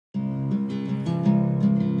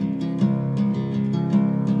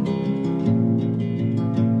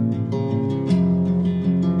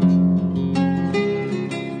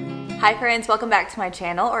Hi friends, welcome back to my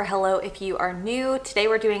channel, or hello if you are new. Today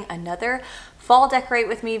we're doing another fall decorate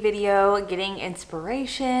with me video, getting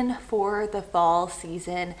inspiration for the fall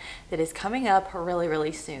season that is coming up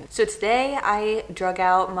really soon. So today I drug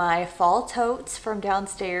out my fall totes from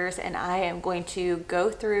downstairs and I am going to go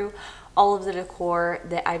through all of the decor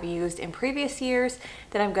that I've used in previous years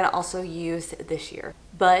that I'm going to also use this year.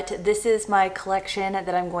 But this is my collection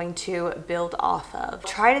that I'm going to build off of.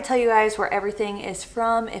 Try to tell you guys where everything is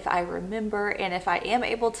from if I remember, and if I am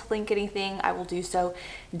able to link anything, I will do so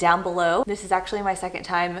down below. This is actually my second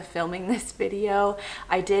time filming this video.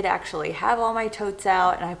 I did actually have all my totes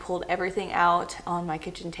out and I pulled everything out on my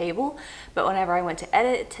kitchen table, but whenever I went to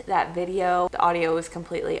edit that video, the audio was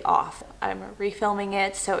completely off. I'm refilming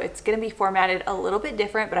it, so it's gonna be formatted a little bit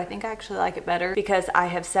different, but I think I actually like it better because I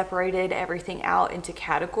have separated everything out into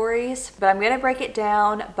categories. But I'm gonna break it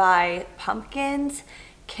down by pumpkins,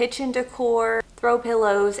 kitchen decor, throw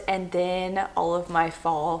pillows, and then all of my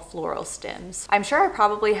fall floral stems. I'm sure I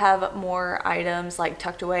probably have more items like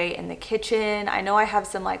tucked away in the kitchen. I know I have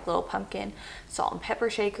some like little pumpkin salt and pepper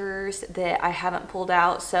shakers that I haven't pulled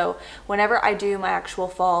out. So whenever I do my actual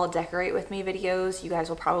fall decorate with me videos, you guys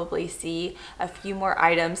will probably see a few more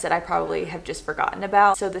items that I probably have just forgotten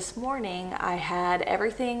about. So this morning I had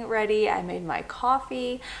everything ready. I made my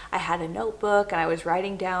coffee, I had a notebook, and I was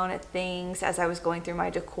writing down things as I was going through my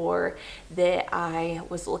decor that I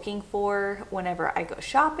was looking for whenever I go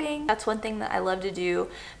shopping. That's one thing that I love to do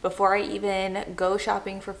before I even go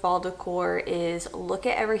shopping for fall decor, is look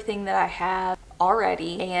at everything that I have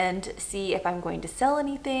already and see if I'm going to sell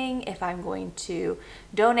anything, if I'm going to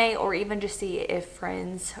donate, or even just see if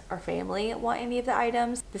friends or family want any of the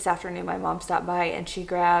items. This afternoon my mom stopped by and she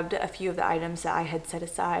grabbed a few of the items that I had set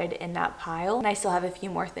aside in that pile, and I still have a few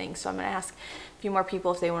more things, so I'm gonna ask a few more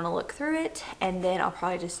people if they want to look through it, and then I'll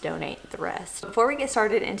probably just donate the rest. Before we get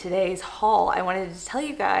started in today's haul, I wanted to tell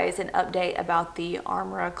you guys an update about the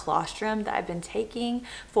Armra colostrum that I've been taking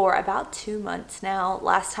for about 2 months now.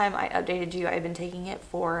 Last time I updated you, I've been taking it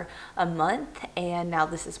for a month, and now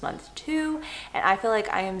this is month 2, and I feel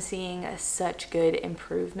like I am seeing such good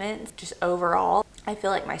improvements just overall. I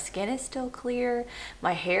feel like my skin is still clear,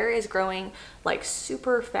 my hair is growing like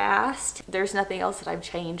super fast. There's nothing else that I've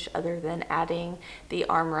changed other than adding the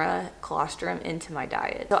Armra colostrum into my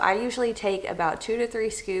diet. So I usually take about 2 to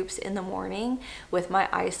 3 scoops in the morning with my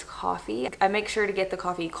iced coffee. I make sure to get the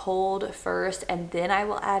coffee cold first, and then I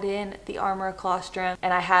will add in the Armra colostrum,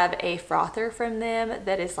 and I have a frother from them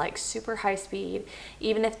that is like super high speed.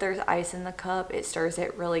 Even if there's ice in the cup, it stirs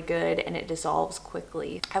it really good and it dissolves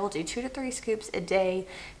quickly. I will do 2 to 3 scoops a day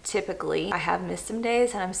typically. I have missed some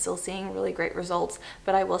days and I'm still seeing really great results,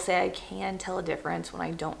 but I will say I can tell a difference when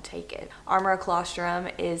I don't take it. Armra colostrum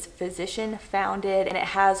is physician founded and it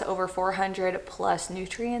has over 400 plus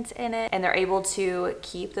nutrients in it, and they're able to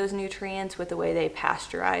keep those nutrients with the way they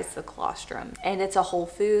pasteurize the colostrum. And it's a whole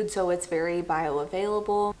food, so it's very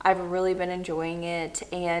bioavailable. I've really been enjoying it,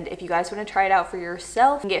 and if you guys want to try it out for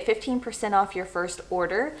yourself and get 15% off your first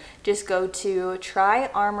order, just go to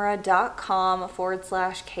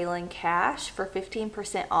tryarmra.com/Kailyn Cash for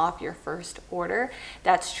 15% off your first order.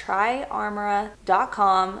 That's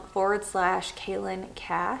tryarmra.com/Kailyn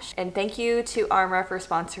Cash. And thank you to Armra for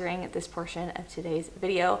sponsoring this portion of today's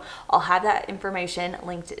video. I'll have that information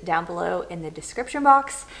linked down below in the description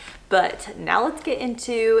box. But now let's get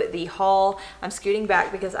into the haul. I'm scooting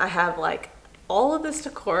back because I have like all of this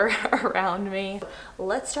decor around me.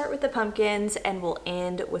 Let's start with the pumpkins and we'll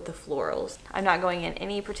end with the florals. I'm not going in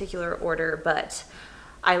any particular order, but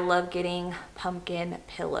I love getting pumpkin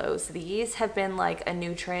pillows. These have been like a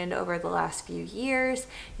new trend over the last few years.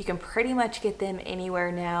 You can pretty much get them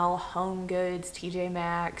anywhere now. Home Goods, TJ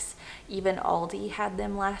Maxx, even Aldi had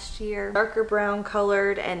them last year. Darker brown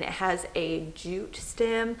colored, and it has a jute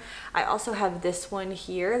stem. I also have this one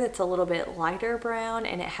here that's a little bit lighter brown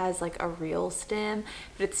and it has like a real stem,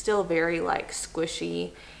 but it's still very like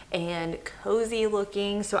squishy and cozy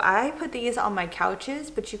looking. So I put these on my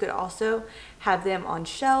couches, but you could also have them on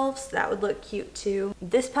shelves. That would look cute too.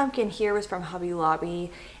 This pumpkin here was from Hobby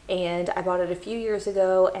Lobby, and I bought it a few years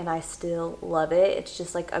ago and I still love it. It's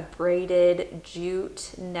just like a braided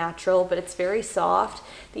jute natural, but it's very soft.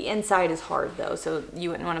 The inside is hard though, so you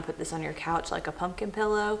wouldn't want to put this on your couch like a pumpkin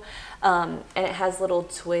pillow. And it has little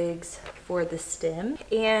twigs for the stem,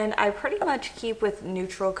 and I pretty much keep with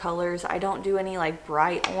neutral colors. I don't do any like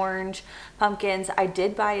bright orange pumpkins. I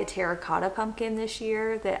did buy a terracotta pumpkin this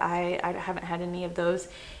year that I haven't had any of those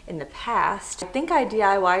in the past. I think I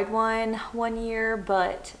DIY'd one year,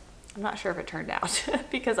 but I'm not sure if it turned out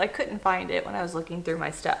because I couldn't find it when I was looking through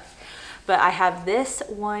my stuff. But I have this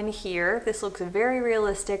one here. This looks very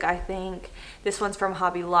realistic, I think. This one's from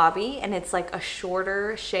Hobby Lobby, and it's like a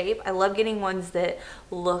shorter shape. I love getting ones that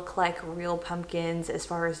look like real pumpkins as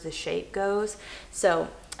far as the shape goes. So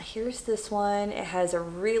here's this one. It has a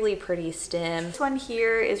really pretty stem. This one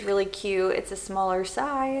here is really cute. It's a smaller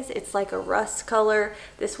size. It's like a rust color.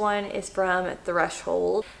 This one is from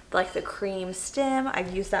Threshold, like the cream stem.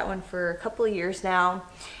 I've used that one for a couple of years now.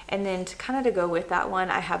 And then to go with that one,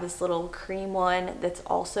 I have this little cream one that's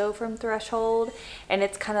also from Threshold, and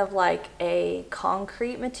it's kind of like a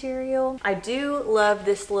concrete material. I do love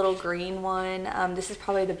this little green one. This is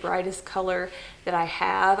probably the brightest color that I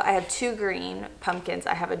have. I have two green pumpkins.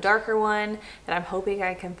 I have a darker one that I'm hoping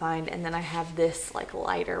I can find, and then I have this like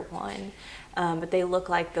lighter one. But they look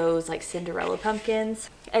like those like Cinderella pumpkins.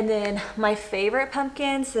 And then my favorite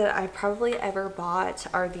pumpkins that I probably ever bought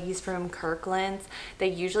are these from Kirkland's. They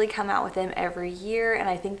usually come out with them every year, and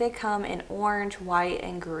I think they come in orange, white,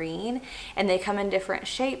 and green, and they come in different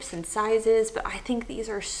shapes and sizes, but I think these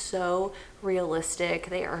are so realistic.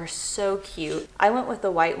 They are so cute. I went with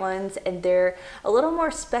the white ones, and they're a little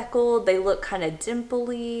more speckled. They look kind of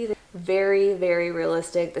dimply. Very, very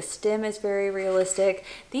realistic. The stem is very realistic.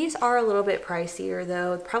 These are a little bit pricier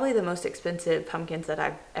though. Probably the most expensive pumpkins that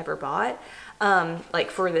I've ever bought. Like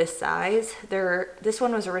for this size. This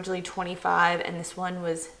one was originally $25 and this one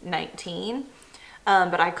was $19.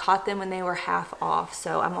 But I caught them when they were half off.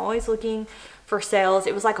 So I'm always looking for sales.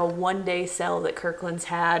 It was like a one-day sale that Kirkland's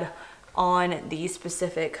had on these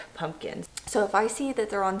specific pumpkins. So if I see that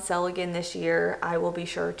they're on sale again this year, I will be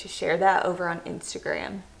sure to share that over on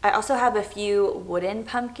Instagram. I also have a few wooden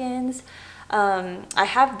pumpkins. I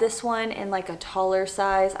have this one in like a taller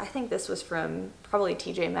size. I think this was from probably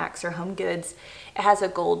TJ Maxx or Home Goods. It has a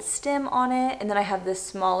gold stem on it, and then I have this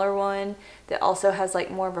smaller one that also has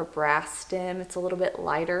like more of a brass stem. It's a little bit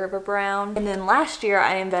lighter of a brown. And then last year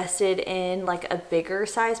I invested in like a bigger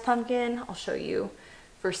size pumpkin. I'll show you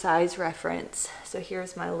for size reference. So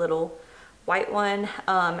here's my little white one,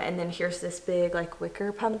 and then here's this big like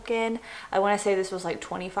wicker pumpkin. I want to say this was like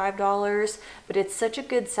 $25, but it's such a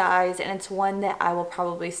good size, and it's one that I will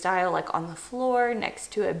probably style like on the floor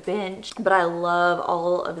next to a bench. But I love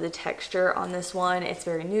all of the texture on this one. It's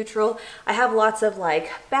very neutral. I have lots of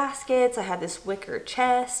like baskets. I have this wicker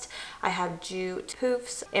chest. I have jute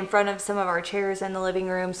poofs in front of some of our chairs in the living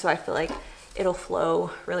room, so I feel like it'll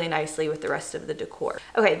flow really nicely with the rest of the decor.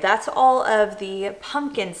 Okay, that's all of the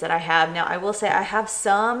pumpkins that I have. Now I will say I have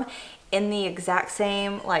some in the exact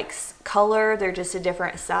same like color, they're just a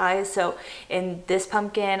different size. So in this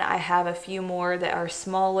pumpkin I have a few more that are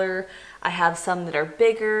smaller. I have some that are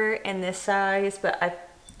bigger in this size, but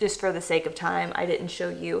just for the sake of time, I didn't show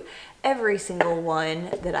you every single one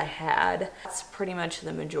that I had. That's pretty much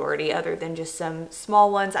the majority, other than just some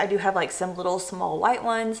small ones. I do have like some little small white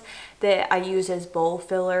ones that I use as bowl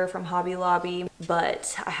filler from Hobby Lobby,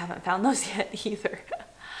 but I haven't found those yet either.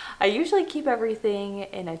 I usually keep everything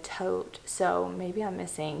in a tote, so maybe I'm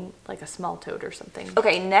missing like a small tote or something.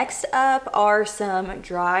 Okay, next up are some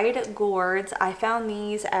dried gourds. I found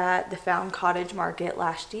these at the Found Cottage Market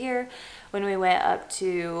last year when we went up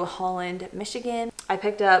to Holland, Michigan. I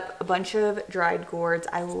picked up a bunch of dried gourds.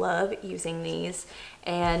 I love using these,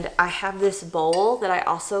 and I have this bowl that I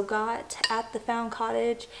also got at the Found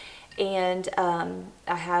Cottage, and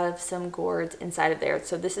I have some gourds inside of there.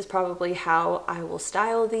 So this is probably how I will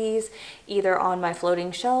style these, either on my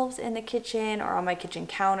floating shelves in the kitchen or on my kitchen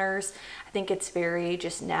counters. I think it's very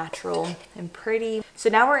just natural and pretty. So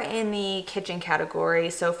now we're in the kitchen category.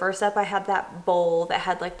 So first up I had that bowl that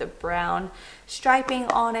had like the brown striping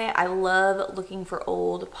on it. I love looking for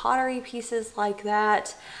old pottery pieces like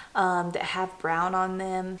that that have brown on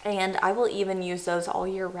them, and I will even use those all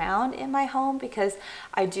year round in my home because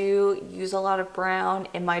I do use a lot of brown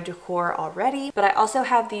in my decor already. But I also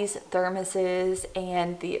have these thermoses,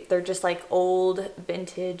 and they're just like old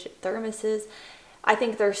vintage thermoses. I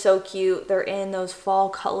think they're so cute. They're in those fall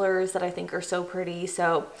colors that I think are so pretty.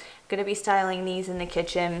 So I'm gonna be styling these in the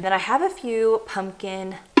kitchen. Then I have a few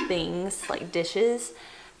pumpkin things, like dishes.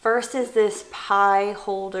 First is this pie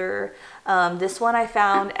holder. This one I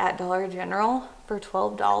found at Dollar General for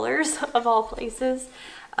 $12 of all places.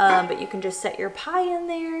 But you can just set your pie in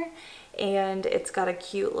there, and it's got a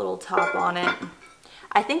cute little top on it.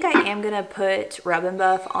 I think I am gonna put Rub and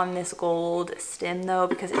Buff on this gold stem though,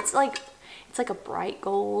 because it's like a bright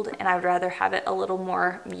gold, and I would rather have it a little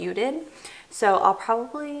more muted. So I'll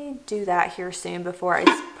probably do that here soon before I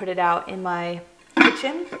put it out in my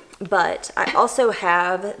kitchen. But I also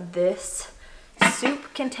have this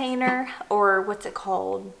soup container, or what's it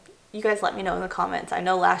called? You guys let me know in the comments. I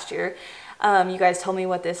know last year You guys told me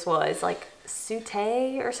what this was, like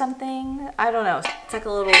sauté or something. I don't know. It's like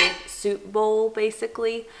a little soup bowl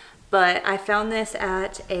basically. But I found this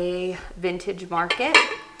at a vintage market,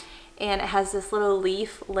 and it has this little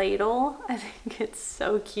leaf ladle. I think it's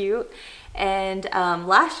so cute. And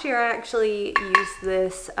last year I actually used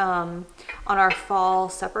this on our fall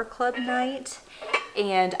supper club night,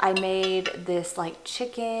 and I made this like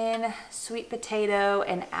chicken, sweet potato,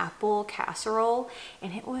 and apple casserole,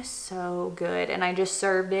 and it was so good. And I just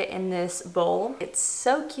served it in this bowl. It's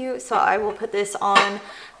so cute, so I will put this on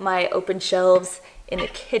my open shelves in the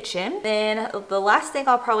kitchen. Then the last thing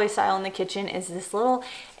I'll probably style in the kitchen is this little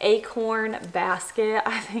acorn basket.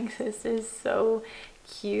 I think this is so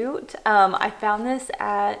cute. I found this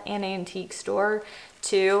at an antique store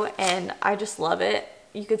too, and I just love it.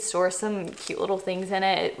 You could store some cute little things in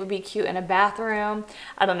it. It would be cute in a bathroom.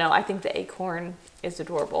 I don't know, I think the acorn is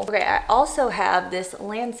adorable. Okay, I also have this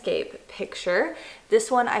landscape picture. This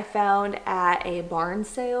one I found at a barn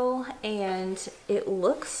sale, and it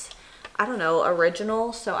looks, I don't know,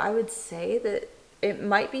 original. So I would say that it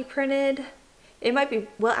might be printed. It might be,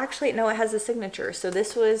 well, actually, no, it has a signature. So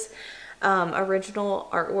this was original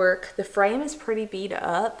artwork. The frame is pretty beat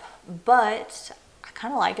up, but I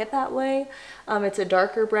kind of like it that way. It's a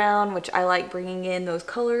darker brown, which I like bringing in those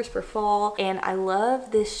colors for fall. And I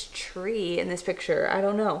love this tree in this picture. I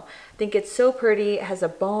don't know. I think it's so pretty. It has a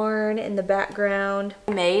barn in the background.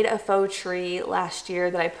 I made a faux tree last year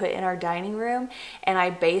that I put in our dining room, and I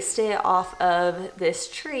based it off of this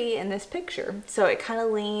tree in this picture. So it kind of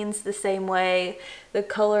leans the same way. The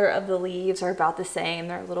color of the leaves are about the same.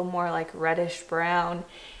 They're a little more like reddish brown.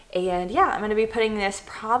 And yeah, I'm going to be putting this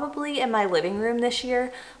probably in my living room this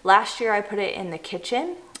year. Last year I put it in the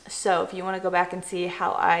kitchen. So if you want to go back and see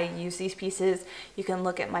how I use these pieces, you can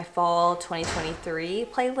look at my fall 2023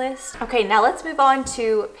 playlist. Okay, now let's move on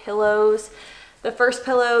to pillows. The first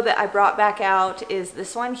pillow that I brought back out is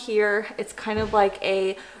this one here. It's kind of like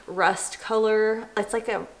a rust color. It's like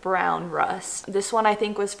a brown rust. This one I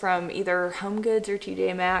think was from either Home Goods or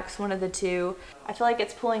TJ Maxx, one of the two. I feel like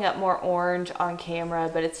it's pulling up more orange on camera,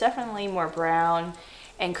 but it's definitely more brown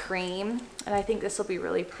and cream. And I think this will be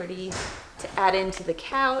really pretty to add into the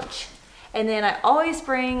couch. And then I always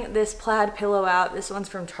bring this plaid pillow out. This one's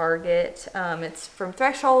from Target. It's from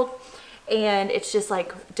Threshold. And it's just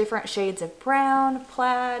like different shades of brown,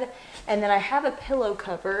 plaid. And then I have a pillow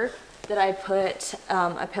cover that I put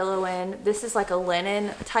a pillow in. This is like a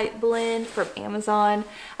linen type blend from Amazon.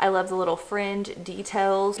 I love the little fringe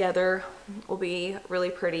details. Together will be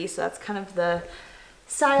really pretty. So that's kind of the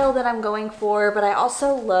style that I'm going for. But I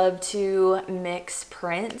also love to mix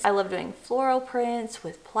prints. I love doing floral prints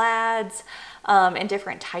with plaids and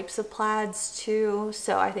different types of plaids too.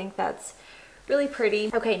 So I think that's really pretty.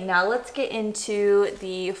 Okay, now let's get into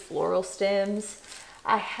the floral stems.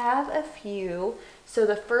 I have a few. So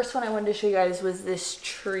the first one I wanted to show you guys was this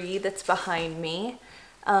tree that's behind me.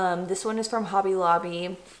 This one is from Hobby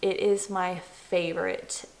Lobby. It is my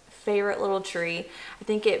favorite little tree. I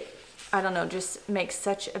think it, I don't know, just makes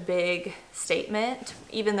such a big statement,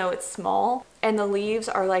 even though it's small. And the leaves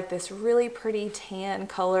are like this really pretty tan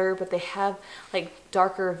color, but they have like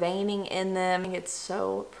darker veining in them. It's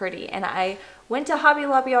so pretty. And I went to Hobby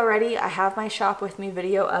Lobby already. I have my shop with me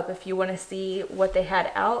video up if you want to see what they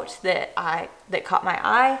had out that caught my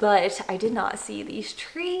eye. But I did not see these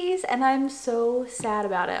trees, and I'm so sad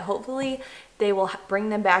about it. Hopefully they will bring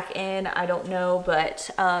them back in. I don't know,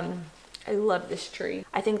 but I love this tree.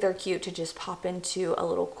 I think they're cute to just pop into a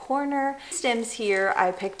little corner. Stems here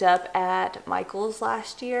I picked up at Michael's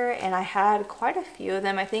last year, and I had quite a few of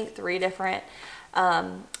them. I think 3 different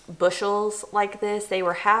bushels like this. They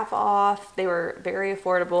were half off. They were very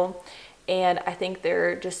affordable, and I think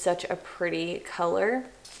they're just such a pretty color.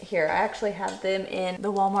 Here, I actually have them in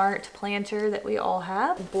the Walmart planter that we all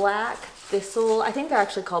have. Black thistle, I think they're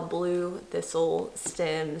actually called blue thistle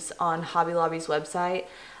stems on Hobby Lobby's website.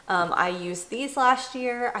 I used these last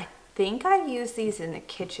year. I think I used these in the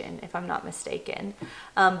kitchen, if I'm not mistaken.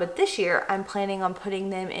 But this year, I'm planning on putting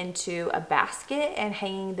them into a basket and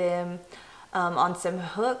hanging them on some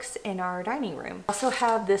hooks in our dining room. I also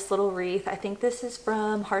have this little wreath. I think this is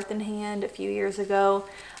from Hearth and Hand a few years ago,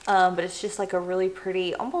 but it's just like a really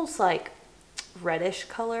pretty, almost like reddish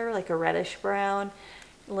color, like a reddish brown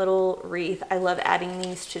little wreath. I love adding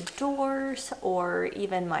these to doors or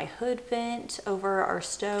even my hood vent over our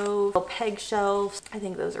stove. Little peg shelves. I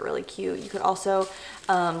think those are really cute. You could also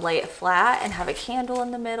lay it flat and have a candle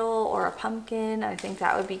in the middle or a pumpkin. I think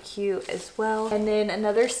that would be cute as well. And then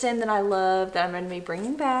another stem that I love that I'm going to be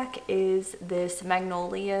bringing back is this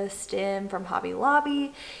magnolia stem from Hobby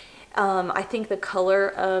Lobby. I think the color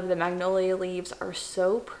of the magnolia leaves are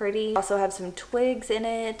so pretty. I also have some twigs in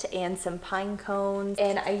it and some pine cones.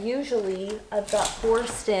 And I've got 4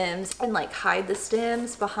 stems and like hide the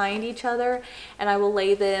stems behind each other, and I will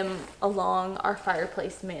lay them along our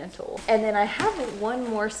fireplace mantle. And then I have one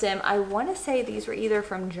more stem. I want to say these were either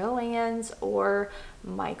from Joann's or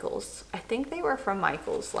Michael's. I think they were from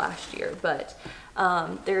Michael's last year, but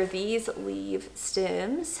they're these leaf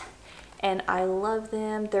stems. And I love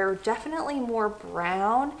them. They're definitely more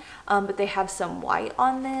brown, but they have some white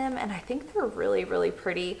on them, and I think they're really, really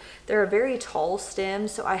pretty. They're a very tall stem,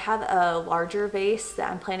 so I have a larger vase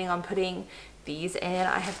that I'm planning on putting these in.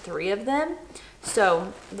 I have 3 of them,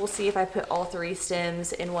 so we'll see if I put all 3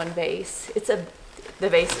 stems in one vase. The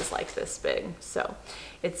vase is like this big, so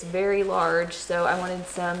it's very large, so I wanted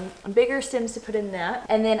some bigger stems to put in that.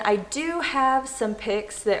 And then I do have some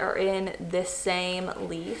picks that are in this same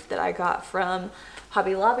leaf that I got from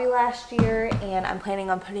Hobby Lobby last year, and I'm planning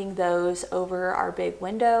on putting those over our big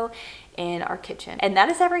window in our kitchen. And that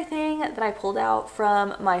is everything that I pulled out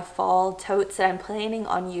from my fall totes that I'm planning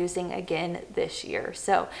on using again this year.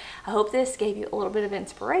 So I hope this gave you a little bit of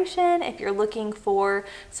inspiration if you're looking for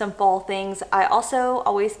some fall things. I also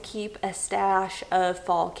always keep a stash of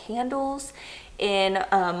fall candles in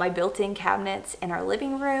my built-in cabinets in our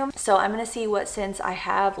living room. So I'm gonna see what scents I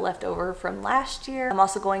have left over from last year. I'm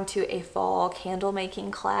also going to a fall candle making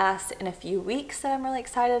class in a few weeks that I'm really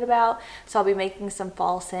excited about. So I'll be making some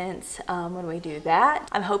fall scents when we do that.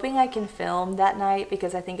 I'm hoping I can film that night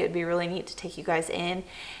because I think it'd be really neat to take you guys in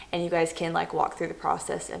and you guys can like walk through the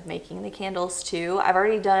process of making the candles too. I've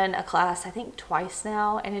already done a class I think twice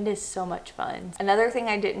now, and it is so much fun. Another thing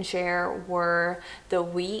I didn't share were the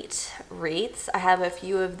wheat wreaths. I have a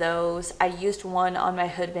few of those. I used one on my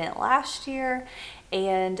hood vent last year,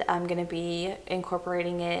 and I'm gonna be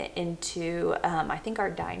incorporating it into I think our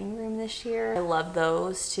dining room this year. I love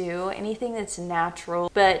those too, anything that's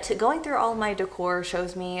natural. But going through all of my decor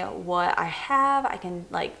shows me what I have. I can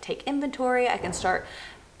like take inventory, I can start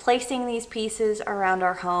placing these pieces around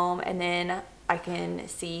our home, and then I can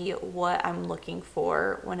see what I'm looking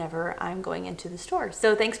for whenever I'm going into the store.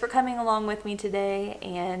 So thanks for coming along with me today,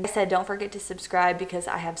 and like I said, don't forget to subscribe because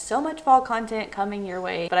I have so much fall content coming your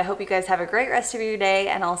way. But I hope you guys have a great rest of your day,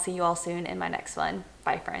 and I'll see you all soon in my next one.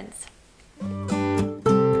 Bye, friends.